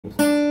Hello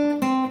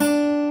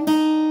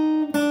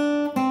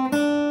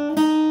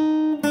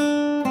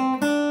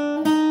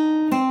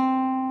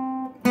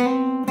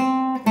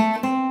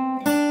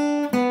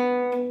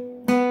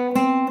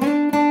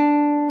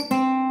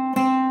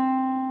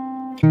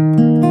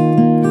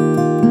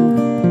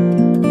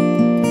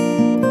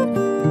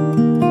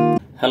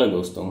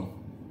दोस्तों,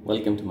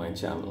 welcome to my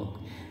channel.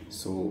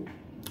 सो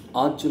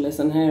आज जो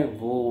लेसन है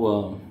वो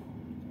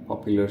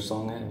पॉपुलर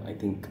सॉन्ग है। आई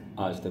थिंक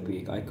आज तक भी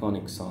एक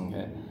आइकॉनिक सॉन्ग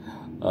है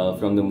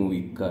फ्रॉम द मूवी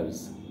कर्ज,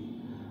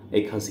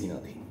 एक हसीना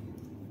थी।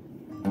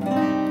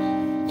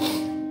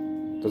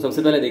 तो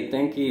सबसे पहले देखते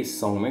हैं कि इस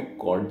सॉन्ग में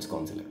कॉर्ड्स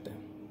कौन से लगते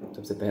हैं।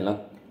 सबसे पहला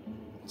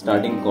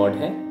स्टार्टिंग कॉर्ड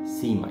है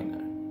सी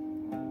माइनर,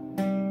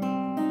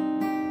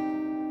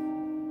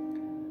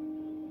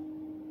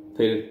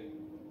 फिर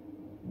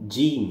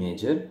जी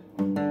मेजर,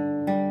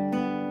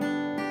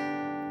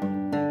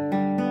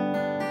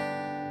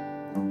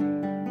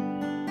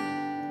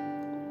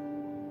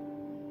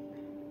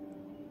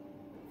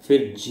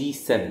 फिर जी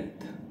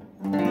सेवेंथ।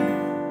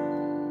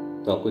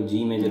 तो आपको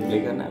जी मेजर प्ले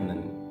करना है,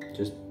 then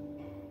just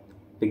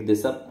pick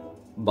this up.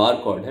 Bar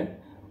cord है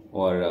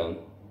और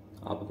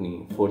आप अपनी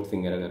फोर्थ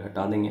फिंगर अगर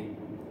हटा देंगे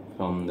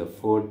from the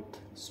fourth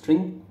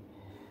string,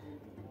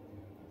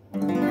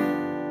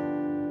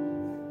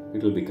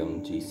 it will become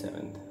ji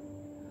seventh.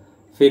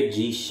 फिर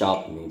जी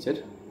शार्प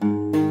मेजर,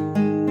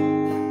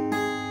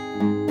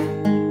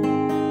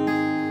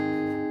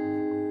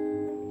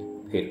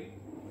 फिर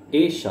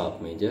ए शार्प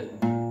मेजर,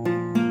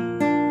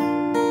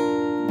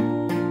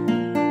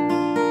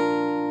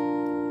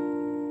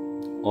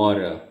 और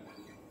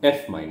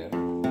एफ माइनर।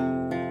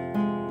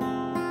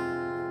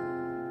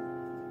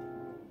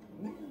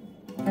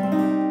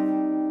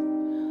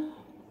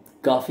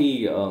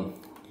 काफी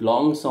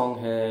लॉन्ग सॉन्ग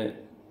है,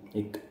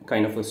 एक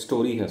काइंड ऑफ अ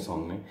स्टोरी है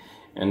सॉन्ग में,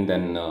 and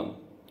then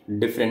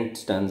different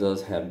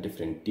stanzas have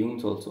different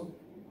tunes also.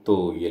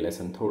 तो ये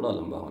लेसन थोड़ा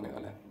लंबा होने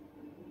वाला है।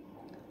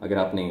 अगर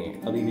आपने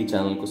अभी भी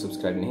चैनल को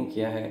सब्सक्राइब नहीं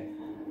किया है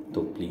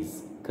तो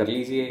प्लीज़ कर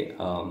लीजिए।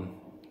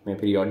 मैं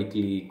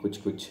पीरियोडिकली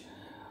कुछ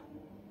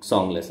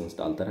सॉन्ग लेसन्स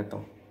डालता रहता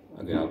हूँ।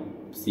 अगर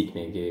आप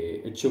सीखने के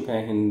इच्छुक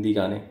हैं हिंदी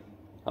गाने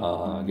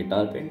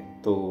गिटार पे,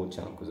 तो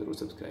चैनल को ज़रूर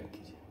सब्सक्राइब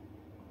कीजिए।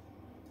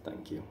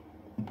 Thank you.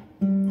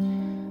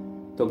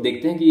 तो अब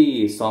देखते हैं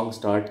कि सॉन्ग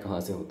स्टार्ट कहाँ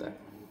से होता है।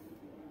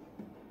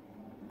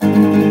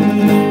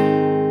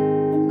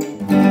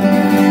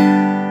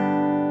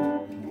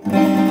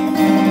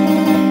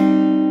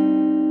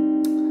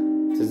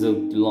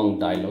 Long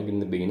dialogue in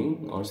the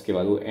beginning, और उसके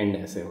बाद वो एंड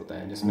ऐसे होता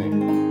है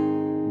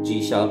जिसमें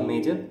जी शार्प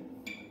मेजर,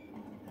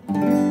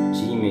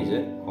 जी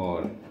मेजर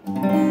और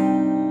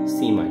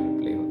सी माइनर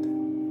प्ले होते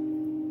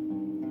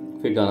हैं।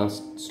 फिर गाना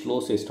स्लो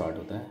से स्टार्ट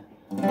होता है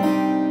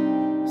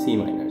सी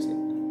माइनर से।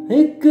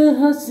 एक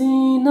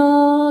हसीना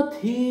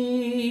थी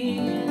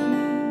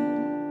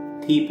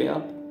पे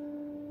आप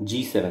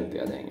जी सेवन पे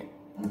आ जाएंगे।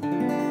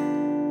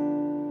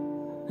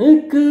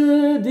 एक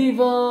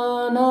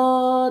दीवाना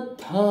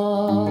था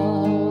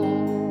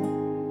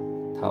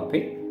पे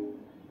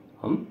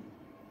हम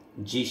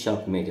जी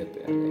शार्प मेजर पे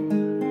आ जाएंगे।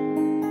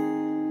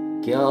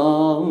 क्या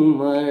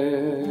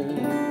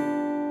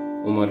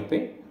उमर पे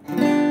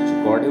जो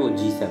कॉर्ड है वो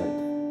जी सेवेंथ है।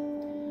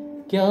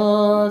 क्या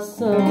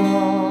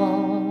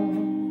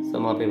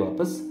समा पे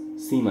वापस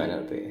सी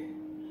माइनर पे।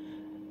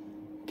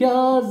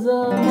 क्या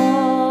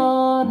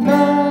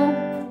ज़माना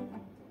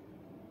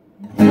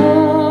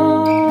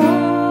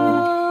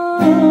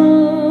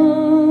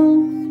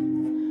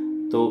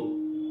तो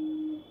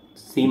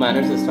सी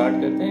माइनर से स्टार्ट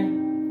करते हैं।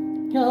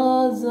 क्या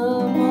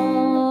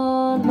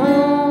ज़माना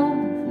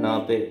ना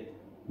पे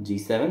जी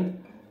सेवन,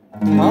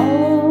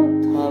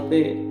 था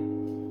पे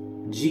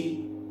जी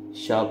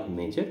शार्प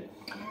मेजर।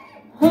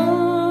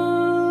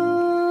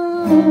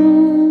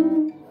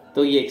 तो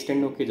ये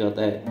एक्सटेंड होके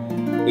जाता है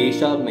ए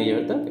शार्प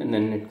मेजर तक, and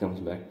then it comes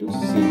back to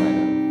C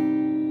minor.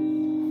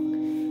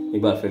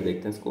 एक बार फिर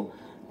देखते हैं इसको।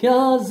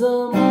 क्या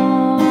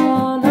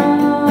ज़माना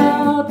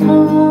था,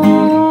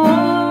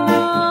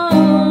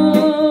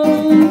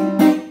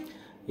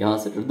 यहाँ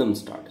से रिदम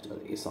स्टार्ट हो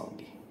जाती है सॉन्ग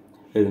की।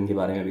 रिदम के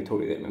बारे में अभी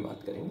थोड़ी देर में बात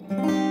करेंगे।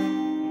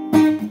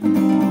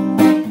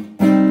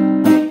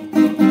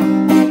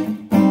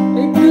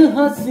 एक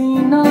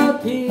हसीना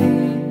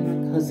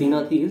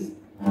थी is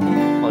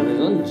always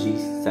on ji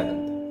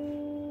seventh.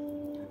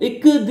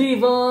 एक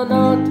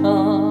दीवाना था,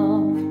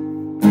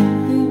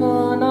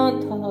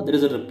 there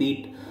is a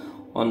repeat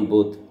on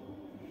both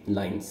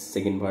lines.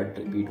 Second part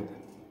repeat होता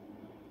है।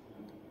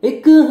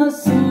 एक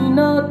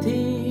हसीना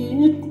थी,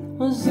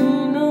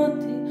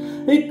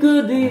 एक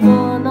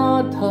दीवाना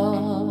था,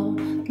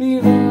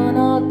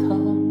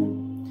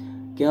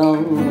 क्या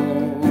उम्र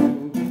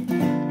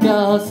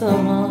क्या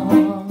समा।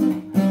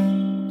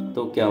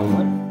 तो क्या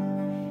उम्र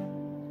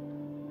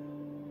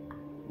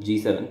जी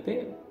सेवन पे,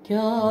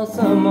 क्या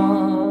समा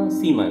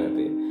सी माइनर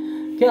पे।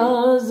 क्या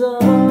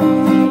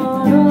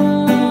ज़माना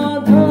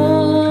था,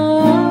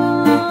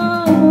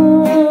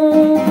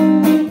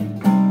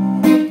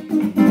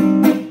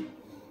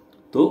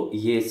 तो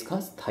ये इसका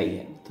स्थाई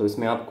है। तो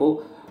इसमें आपको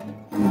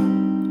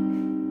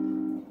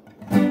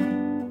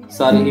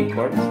सारे ही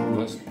कॉर्ड्स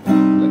मस्त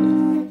लग रहे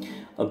हैं।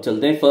 अब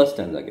चलते हैं फर्स्ट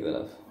स्टैंजा की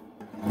तरफ,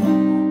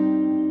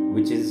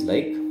 विच इज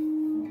लाइक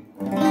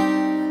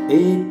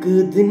एक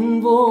दिन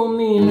वो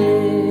मिले,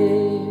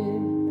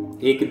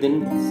 एक दिन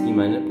सी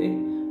माइनर पे,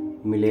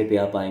 मिले पे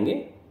आप आएंगे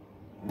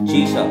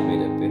जी शार्प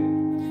मेजर पे,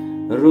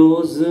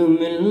 रोज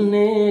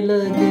मिलने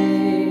लगे,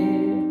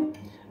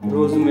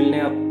 रोज मिलने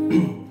आप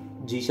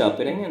जी शार्प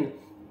पे रहेंगे,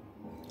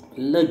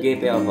 लगे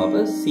पे आप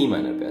वापस सी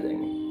माइनर पे आ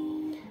जाएंगे।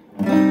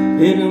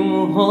 फिर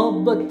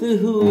मोहब्बत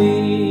हुई,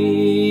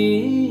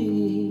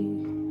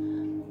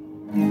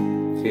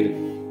 फिर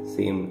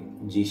सेम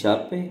जी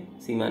शार्प पे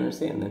सी माइनर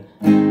से,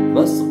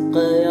 बस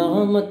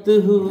कयामत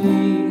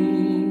हुई,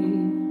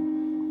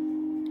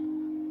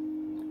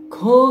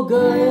 खो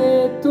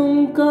गए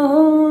तुम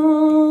कहाँ,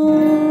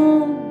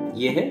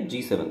 ये है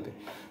G7 पे,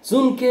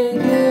 सुन के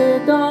ये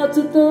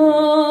दास्तां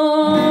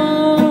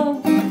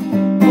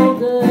हो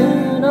गए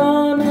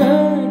नान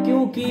है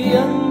क्योंकि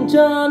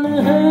अनजान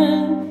है,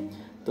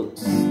 तो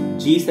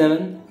G7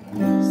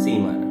 सी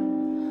माइनर,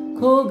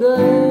 खो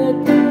गए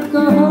तुम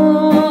कहाँ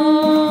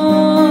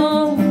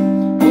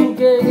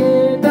उनके ये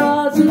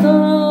दास्तां,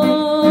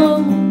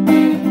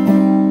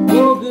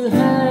 लोग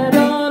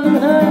हैरान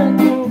है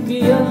क्योंकि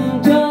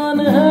अनजान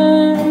है,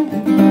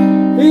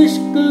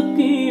 इश्क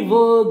की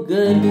वो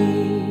गली,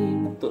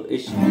 तो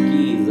इश्क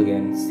की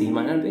अगेन सी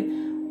माइनर पे,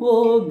 वो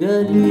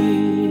गली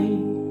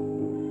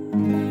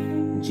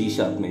जी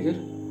शार्प मेजर,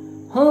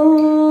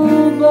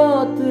 हाँ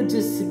बात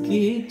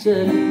जिसकी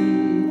चली,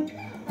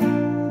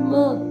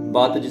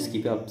 बात जिसकी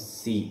पे आप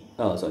सी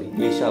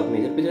सॉरी ए शार्प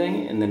मेजर पे जाएंगे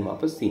एंड देन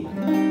वापस सी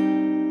माइनर।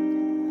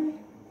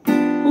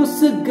 उस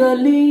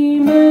गली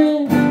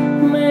में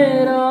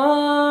मेरा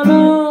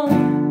आना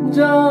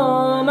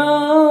जाना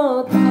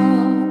था,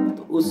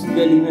 तो उस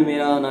गली में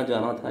मेरा आना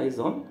जाना था इज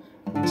ऑन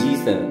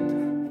G7।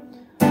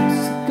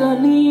 उस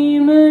गली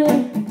में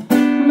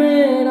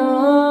मेरा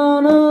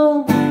आना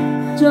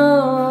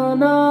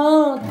जाना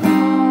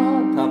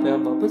था पे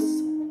आप वापस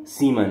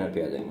सी माइनर पे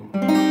आ जाएंगे।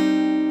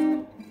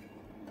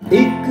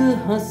 एक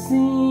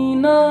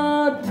हसीना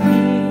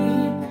थी,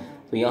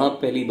 तो यहां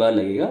पहली बार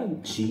लगेगा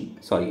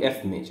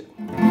F मेजर,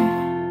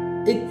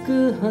 एक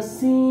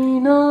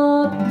हसीना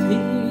थी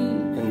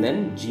एंड देन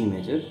G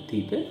मेजर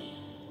थी पे,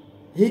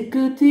 एक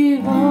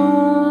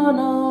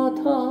दीवाना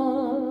था।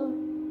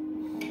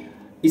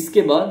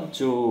 इसके बाद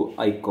जो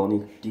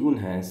आइकॉनिक ट्यून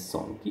है इस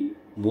सॉन्ग की,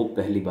 वो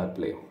पहली बार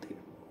प्ले होती है।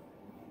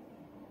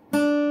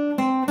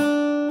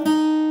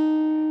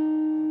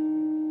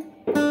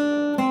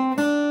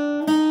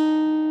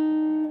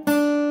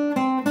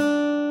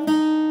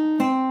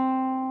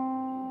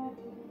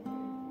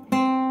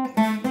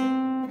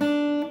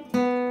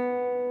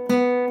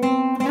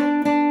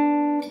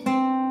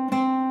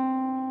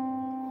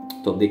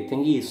 तो अब देखते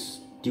हैं कि इस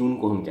ट्यून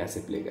को हम कैसे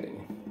प्ले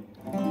करेंगे।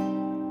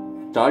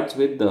 Starts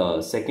with the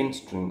second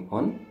string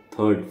on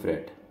third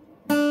fret.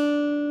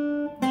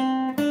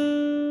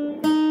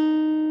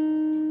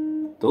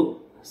 तो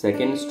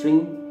second string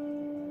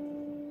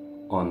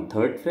on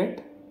third fret,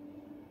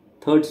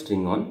 third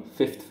string on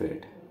fifth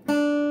fret.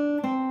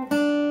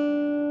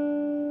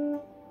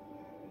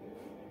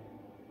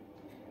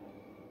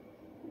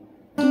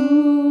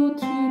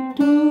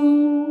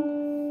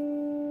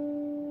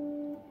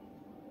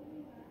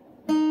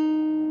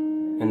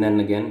 And then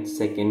again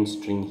second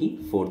string he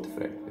fourth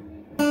fret पे।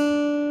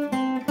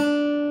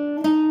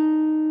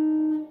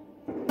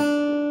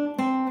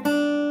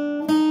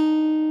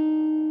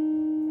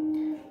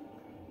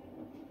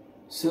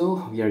 So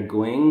we are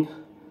going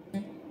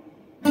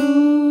 2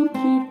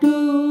 3 2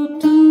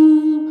 2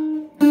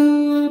 2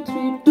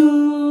 3 2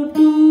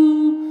 2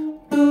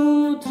 2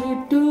 3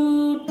 2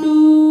 2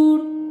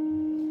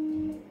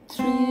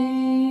 3.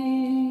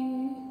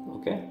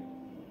 Okay.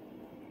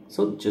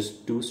 So just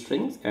 2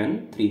 strings and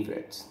 3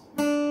 frets.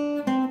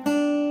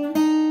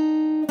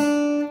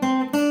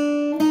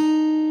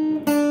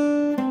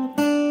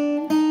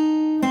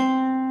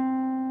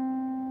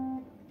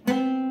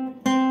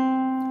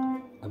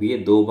 अब ये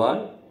 2 बार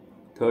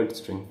third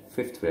string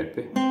fifth freight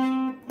पे,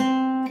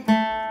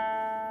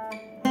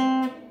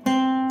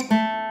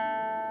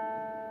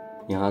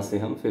 यहां से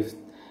हम fifth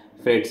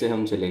freight से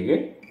हम चले गए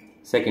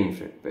सेकेंड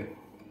फ्रेट पे।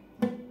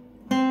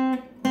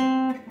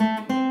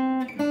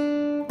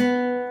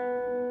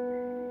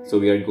 So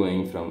we are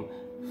going from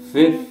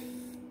fifth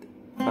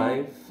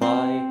 5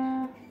 5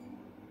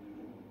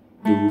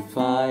 to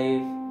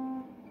 5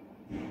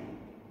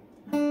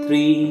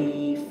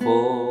 3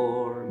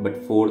 4, but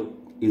 4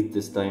 is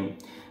this time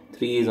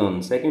 3 is on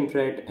second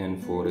fret and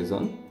 4 is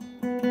on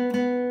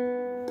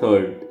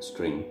third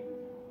string,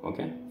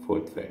 okay,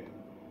 fourth fret.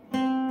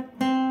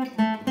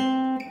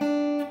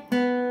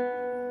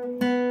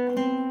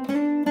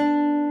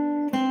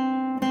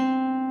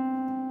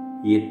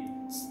 ये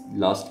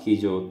लास्ट की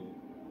जो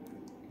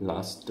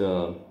लास्ट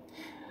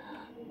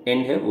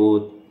एंड है वो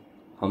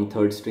हम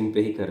थर्ड स्ट्रिंग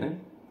पे ही कर रहे हैं।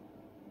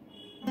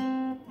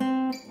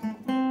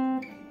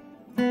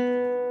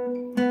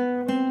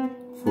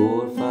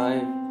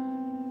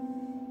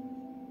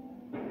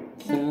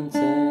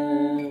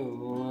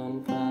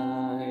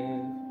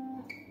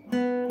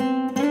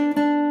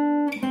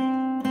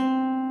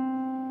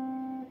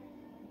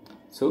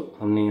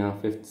 हमने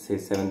यहाँ 5th से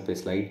 7th पे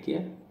स्लाइड किया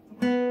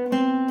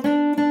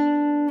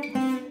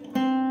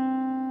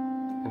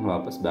एंड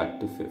वापस back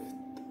to 5th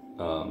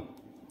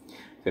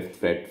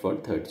freight for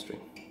 3rd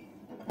string.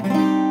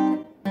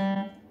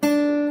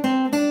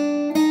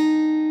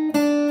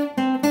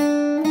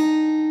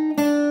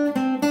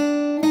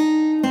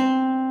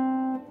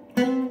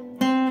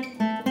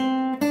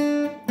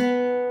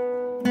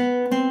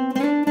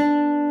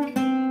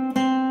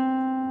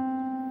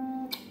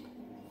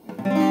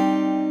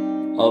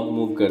 अब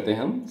मूव करते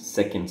हैं हम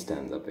सेकंड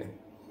स्टैंजा पे।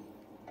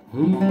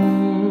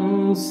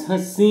 उस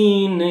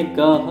हसी ने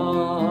कहा,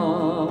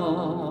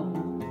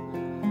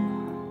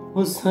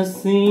 उस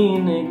हसी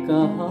ने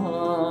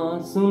कहा,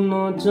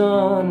 सुनो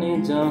जाने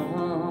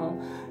जहां,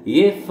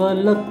 ये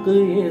फलक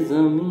ये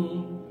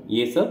जमीन,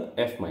 ये सब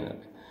F माइनर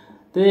पे,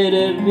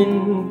 तेरे बिन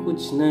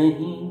कुछ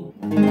नहीं।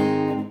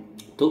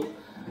 तो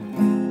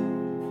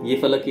ये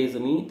फलक ये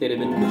जमीन, तेरे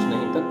बिन कुछ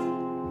नहीं तक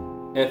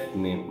F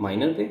में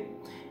माइनर पे,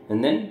 and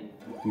then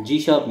G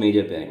sharp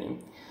major पे आएंगे।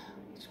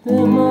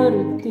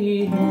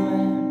 मरती हूँ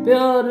मैं,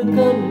 प्यार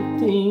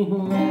करती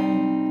हूँ मैं,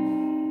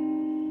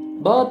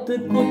 बात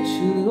कुछ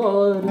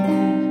और थी,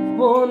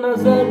 वो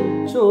नजर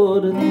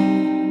चोर थी।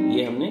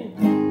 ये हमने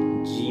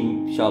G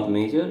sharp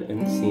major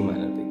and C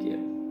minor पे किया।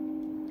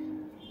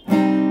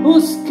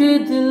 उसके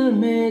दिल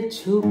में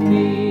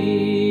छुपी,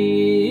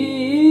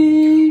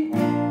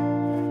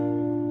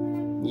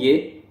 ये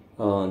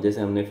जैसे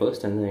हमने फर्स्ट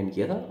स्टैंजा एंड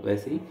किया था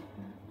वैसे ही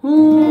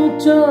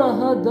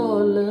चाह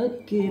दौलत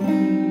की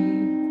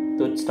भी,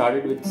 तो it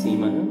started with C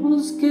minor.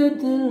 उसके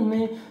दिल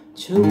में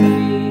छुपी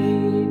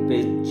पे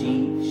G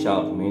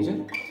sharp major,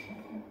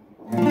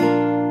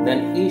 then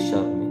A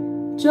sharp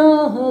में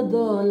चाह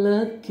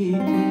दौलत की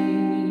भी,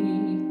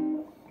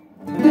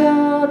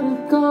 प्यार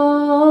का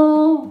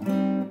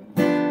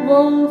वो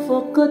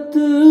फकत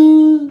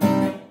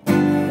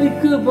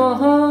एक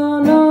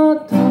बहाना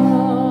था।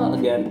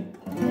 अगेन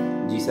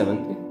G7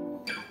 पे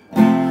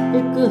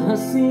एक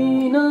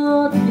हसीना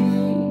थी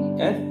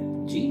F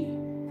G,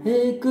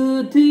 एक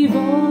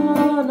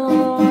दीवाना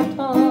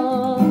था।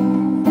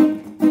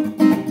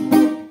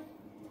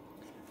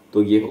 तो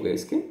ये हो गए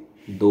इसके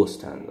दो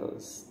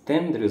standards.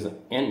 Then there is a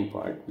and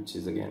part which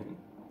is again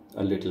a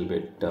little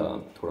bit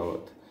थोड़ा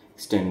बहुत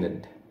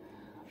एक्सटेंडेड,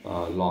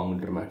 लॉन्ग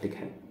ड्रामेटिक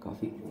है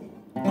काफी,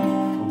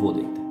 वो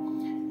देखते हैं।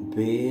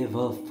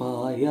 बेवफा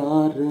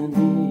यार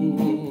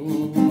ने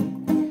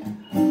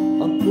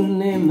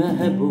अपने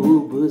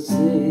महबूब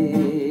से,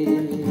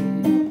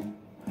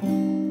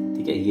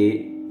 ठीक है, ये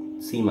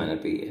C माइनर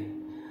पे ही है।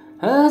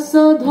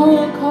 ऐसा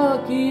धोखा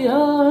किया,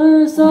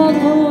 ऐसा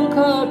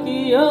धोखा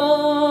किया,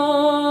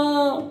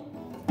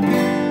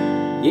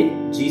 ये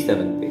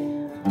G7 पे।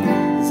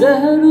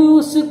 जहर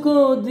उसको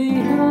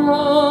दिया,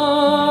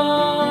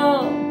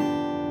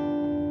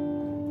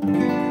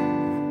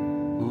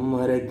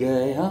 मर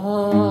गया,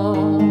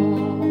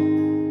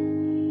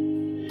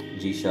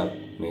 G शार्प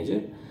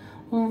मेजर।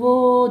 वो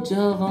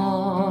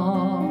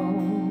जवान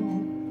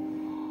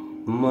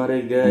मर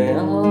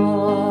गया,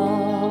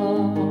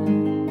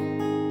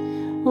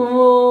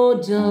 वो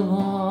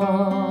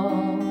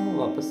जवान,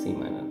 वापस C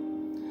माइनर।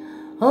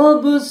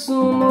 अब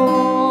सुनो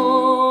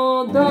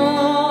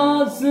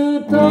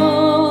दास्तां,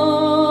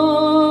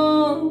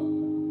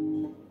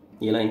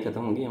 ये लाइन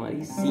खत्म होगी हमारी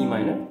C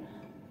minor,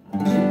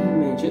 G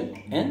major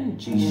and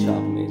G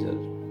sharp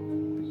major.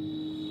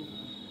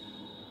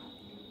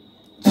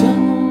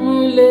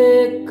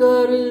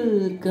 लेकर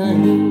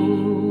कहीं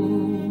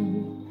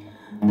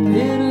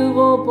फिर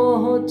वो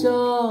पहुंचा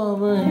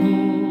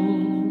वहीं,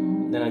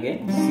 then again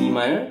C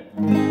minor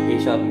A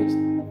sharp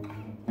major,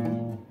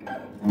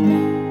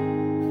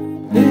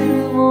 फिर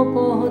वो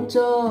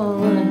पहुंचा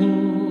वहीं।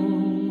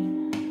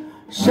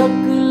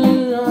 शक्ल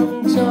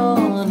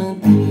अनजान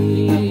थी,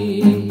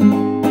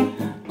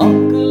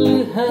 अक्ल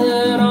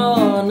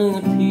हैरान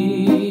थी,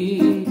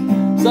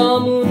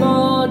 सामना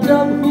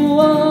जब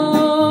हुआ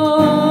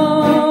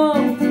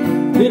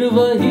फिर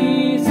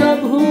वही सब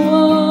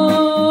हुआ।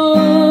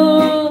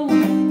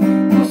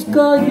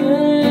 उसका ये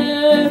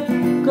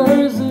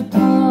कर्ज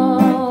था,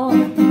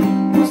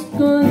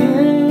 उसका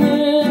ये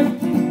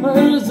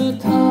अर्ज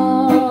था,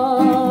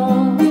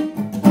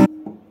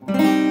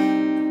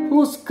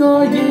 उसका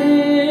ये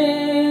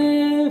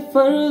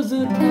फर्ज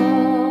था।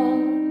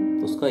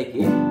 उसका एक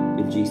ये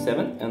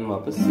G7 एंड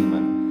वापस C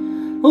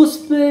माइनर, उस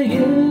पे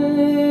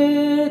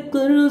ये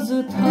कर्ज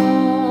था,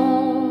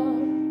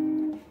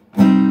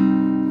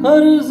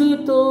 कर्ज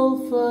तो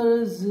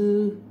फर्ज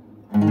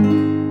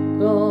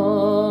का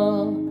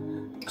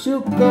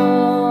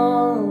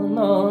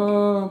चुकाना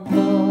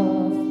था।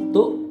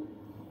 तो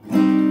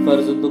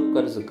फर्ज तो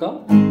कर्ज का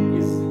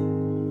is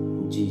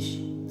G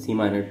C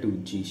minor to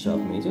G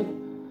sharp major,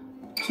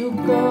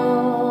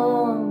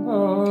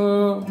 चुकाना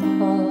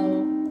था,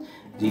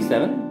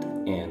 G7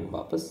 एंड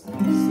वापस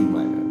C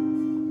minor.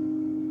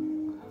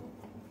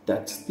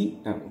 That's the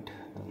end,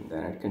 and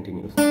then it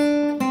continues.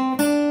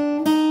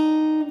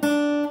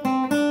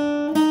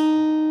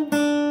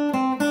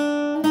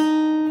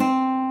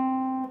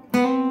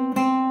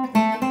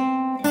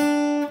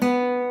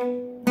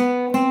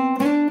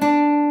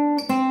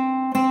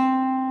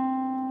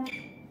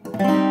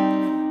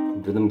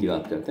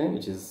 करते हैं,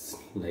 which is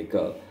like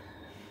a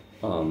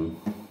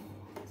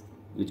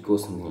which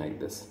goes something like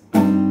this.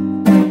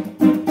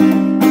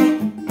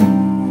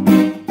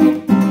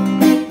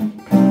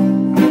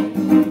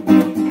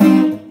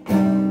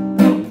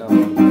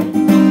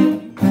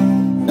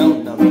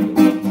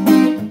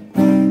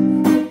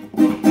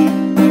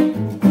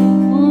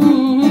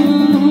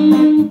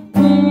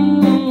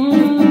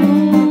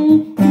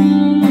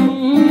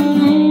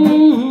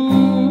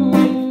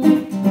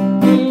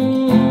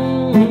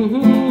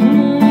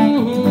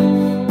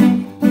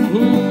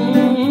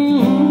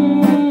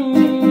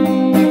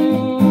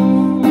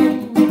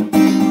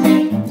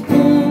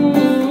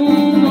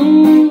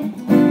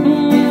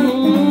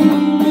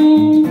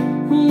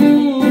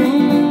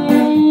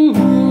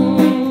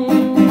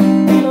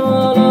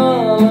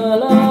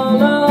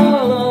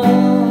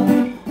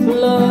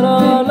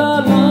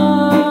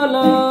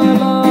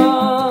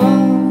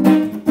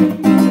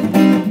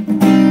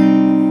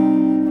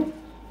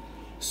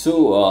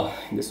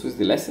 This was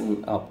the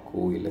lesson.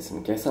 आपको ये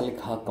lesson कैसा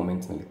लिखा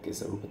comments में लिख के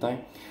ज़रूर बताएं.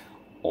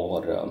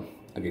 और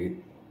अगर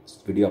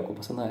इस वीडियो आपको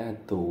पसंद आया है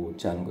तो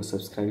चैनल को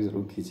सब्सक्राइब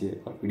ज़रूर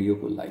कीजिए और वीडियो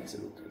को लाइक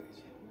ज़रूर कर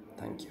दीजिए.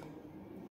 Thank you.